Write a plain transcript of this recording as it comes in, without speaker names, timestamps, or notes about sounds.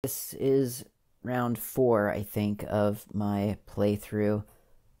This is round 4, I think, of my playthrough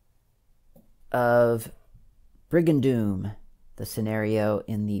of Brigandoom, the scenario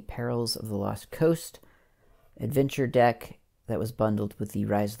in the Perils of the Lost Coast adventure deck that was bundled with the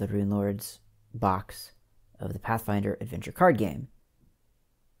Rise of the Runelords box of the Pathfinder adventure card game.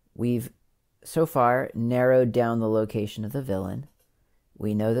 We've so far narrowed down the location of the villain.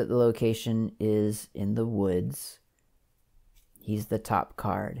 We know that the location is in the woods. He's the top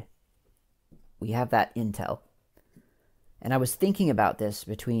card. We have that intel. And I was thinking about this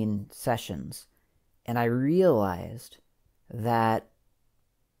between sessions, and I realized that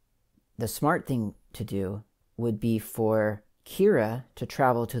the smart thing to do would be for Kira to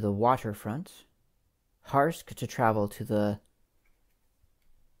travel to the waterfront, Harsk to travel to the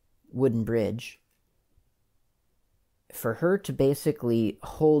wooden bridge, for her to basically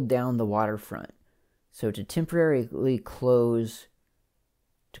hold down the waterfront. So to temporarily close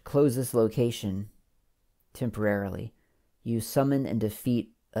this location temporarily, you summon and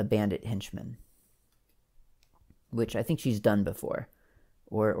defeat a bandit henchman, which I think she's done before,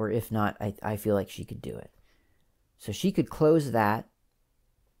 or if not, I feel like she could do it. So she could close that.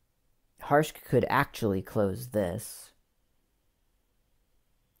 Harsk could actually close this,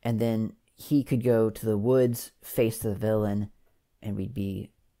 and then he could go to the woods, face the villain, and we'd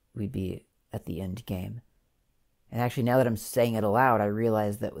be at the end game. And actually, now that I'm saying it aloud, I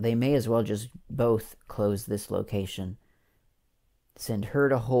realize that they may as well just both close this location. Send her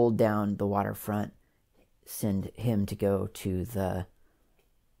to hold down the waterfront. Send him to go to the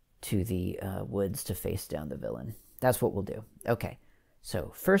woods to face down the villain. That's what we'll do. Okay,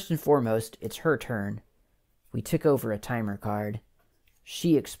 so first and foremost, it's her turn. We took over a timer card.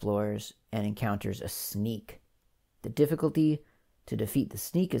 She explores and encounters a sneak. The difficulty to defeat the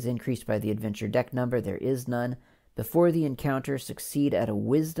sneak is increased by the adventure deck number. There is none. Before the encounter, succeed at a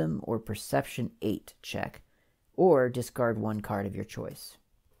Wisdom or Perception 8 check, or discard one card of your choice.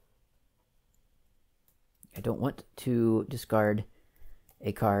 I don't want to discard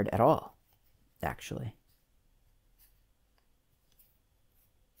a card at all, actually.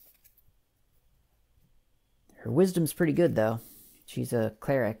 Her Wisdom's pretty good, though. She's a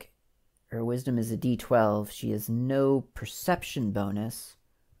cleric. Her Wisdom is a D12. She has no Perception bonus,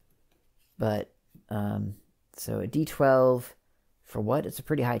 but so a D12 for what? It's a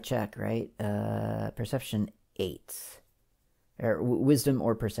pretty high check, right? Perception 8. Or Wisdom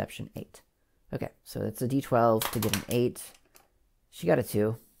or Perception 8. Okay, so it's a D12 to get an 8. She got a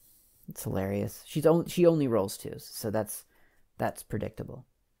 2. It's hilarious. She only rolls 2s, so that's predictable.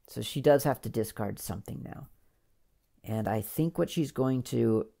 So she does have to discard something now. And I think what she's going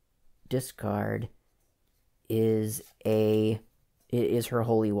to discard is her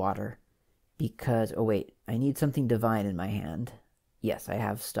holy water. Because, oh wait, I need something divine in my hand. Yes, I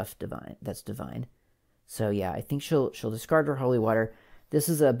have stuff divine. That's divine. So yeah, I think she'll discard her holy water. This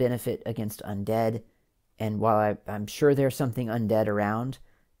is a benefit against undead, and while I'm sure there's something undead around,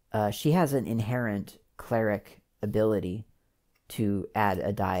 she has an inherent cleric ability to add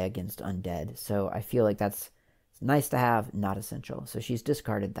a die against undead. So I feel like that's nice to have, not essential. So she's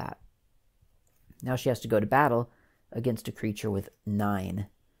discarded that. Now she has to go to battle against a creature with 9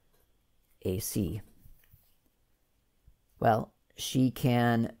 AC. Well, she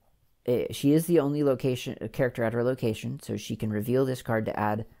is the only character at her location, so she can reveal this card to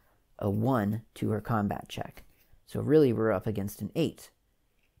add a 1 to her combat check. So really, we're up against an 8.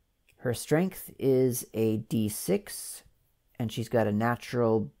 Her strength is a D6, and she's got a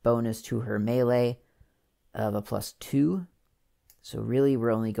natural bonus to her melee of a +2. So really,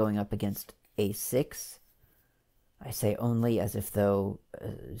 we're only going up against a 6. I say only as if though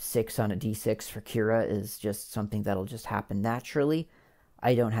 6 on a D6 for Kira is just something that'll just happen naturally.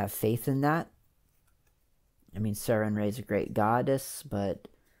 I don't have faith in that. I mean, Sarenrae's a great goddess, but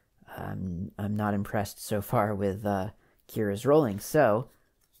I'm not impressed so far with Kira's rolling. So,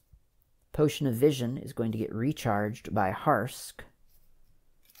 Potion of Vision is going to get recharged by Harsk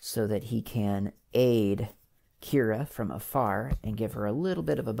so that he can aid Kira from afar and give her a little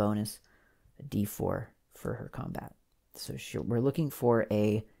bit of a bonus, a D4 for her combat. So we're looking for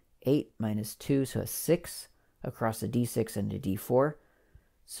a 8 minus 2, so a 6 across a D6 and a D4.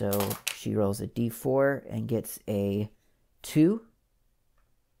 So she rolls a D4 and gets a 2.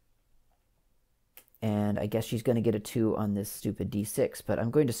 And I guess she's going to get a 2 on this stupid D6, but I'm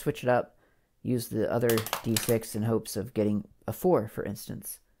going to switch it up, use the other D6 in hopes of getting a 4, for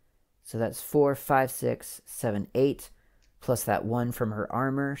instance. So that's 4, 5, 6, 7, 8, plus that 1 from her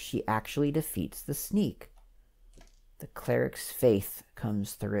armor. She actually defeats the sneak. The cleric's faith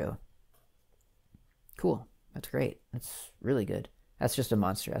comes through. Cool. That's great. That's really good. That's just a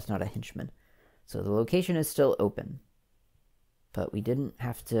monster. That's not a henchman. So the location is still open. But we didn't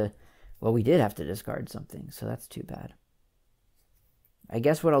have to... Well, we did have to discard something, so that's too bad. I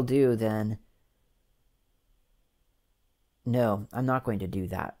guess what I'll do then... No, I'm not going to do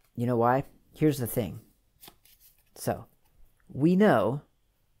that. You know why? Here's the thing. So, we know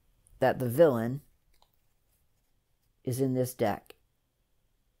that the villain is in this deck.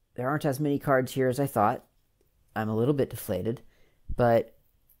 There aren't as many cards here as I thought. I'm a little bit deflated, but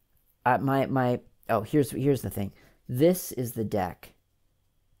here's the thing. This is the deck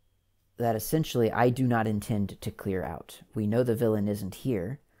that essentially I do not intend to clear out. We know the villain isn't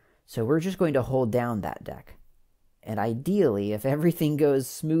here, so we're just going to hold down that deck. And ideally, if everything goes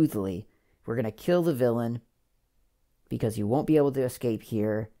smoothly, we're going to kill the villain because he won't be able to escape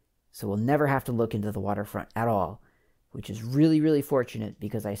here, so we'll never have to look into the waterfront at all, which is really, really fortunate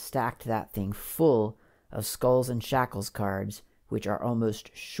because I stacked that thing full of Skulls and Shackles cards, which are almost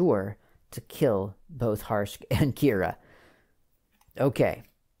sure to kill both Harsk and Kira. Okay,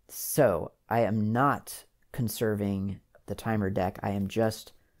 so I am not conserving the timer deck. I am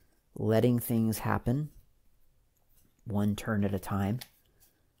just letting things happen one turn at a time.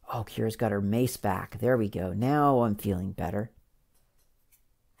 Oh, Kira's got her mace back. There we go. Now I'm feeling better.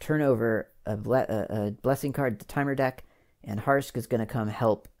 Turn over a blessing card to the timer deck, and Harsk is going to come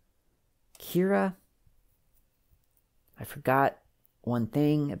help Kira. I forgot one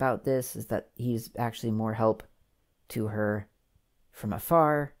thing about this, is that he's actually more help to her from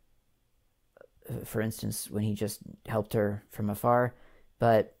afar. For instance, when he just helped her from afar.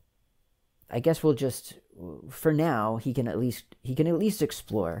 But I guess we'll just, for now, he can at least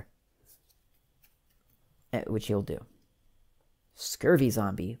explore, which he'll do. Scurvy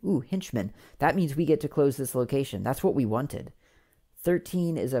zombie. Ooh, henchman. That means we get to close this location. That's what we wanted.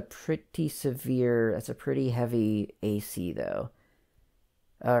 13 is a pretty severe, that's a pretty heavy AC, though.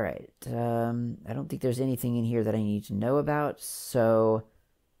 Alright, I don't think there's anything in here that I need to know about, so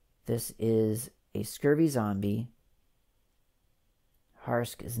this is a scurvy zombie.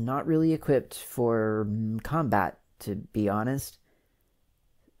 Harsk is not really equipped for combat, to be honest.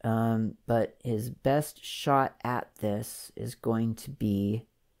 But his best shot at this is going to be...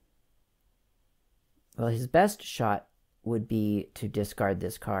 Well, his best shot would be to discard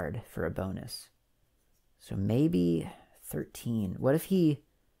this card for a bonus. So maybe 13. What if he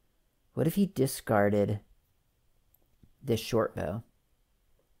discarded this short bow?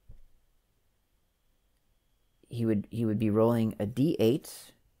 He would be rolling a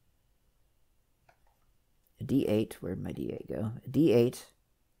D8. A D8, where'd my D8 go? A D8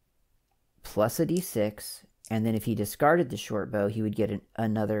 plus a D6, and then if he discarded the short bow, he would get a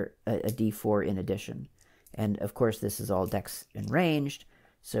D4 in addition. And of course, this is all dex and ranged,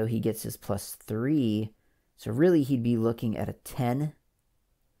 so he gets his +3. So really, he'd be looking at a 10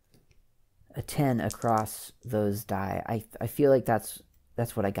 across those die. I feel like that's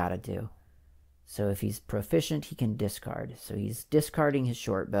what I gotta do. So if he's proficient, he can discard. So he's discarding his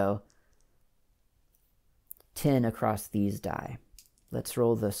short bow. 10 across these die. Let's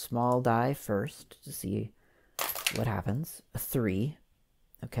roll the small die first to see what happens. A 3.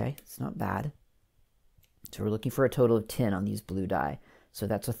 Okay, it's not bad. So we're looking for a total of 10 on these blue die. So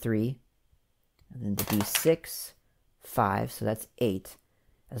that's a 3. And then the D6, 5, so that's 8.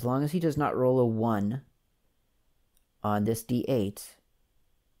 As long as he does not roll a 1 on this D8,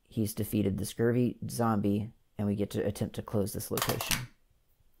 he's defeated the scurvy zombie, and we get to attempt to close this location.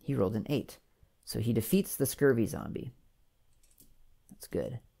 He rolled an 8. So he defeats the scurvy zombie. That's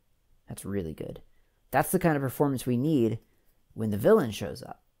good. That's really good. That's the kind of performance we need when the villain shows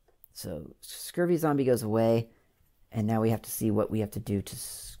up. So scurvy zombie goes away, and now we have to see what we have to do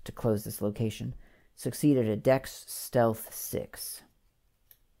to close this location. Succeeded a Dex Stealth 6.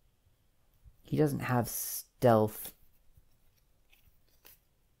 He doesn't have stealth,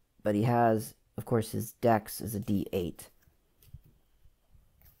 but he has, of course, his Dex is a D8.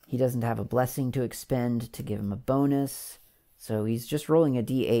 He doesn't have a blessing to expend to give him a bonus, so he's just rolling a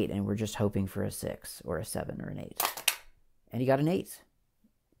D8, and we're just hoping for a 6 or a 7 or an 8. And he got an 8.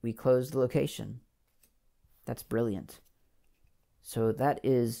 We closed the location. That's brilliant. So that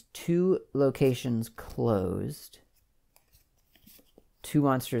is 2 locations closed. 2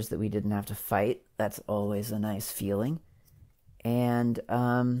 monsters that we didn't have to fight. That's always a nice feeling. And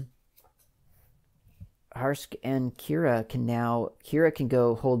Harsk and Kira can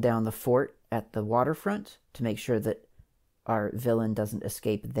go hold down the fort at the waterfront to make sure that our villain doesn't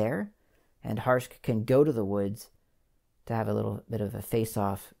escape there. And Harsk can go to the woods to have a little bit of a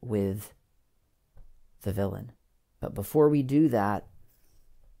face-off with the villain. But before we do that,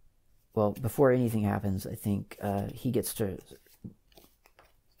 well, before anything happens, I think he gets to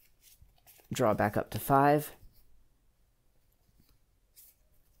draw back up to 5.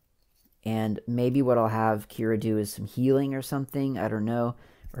 And maybe what I'll have Kira do is some healing or something. I don't know.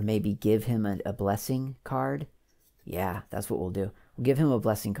 Or maybe give him a blessing card. Yeah, that's what we'll do. We'll give him a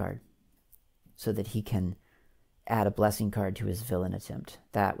blessing card so that he can add a blessing card to his villain attempt.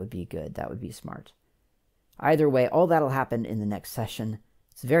 That would be good. That would be smart. Either way, all that'll happen in the next session.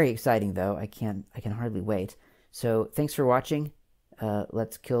 It's very exciting, though. I can hardly wait. So thanks for watching.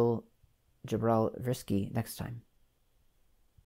 Let's kill Jabral Vriski next time.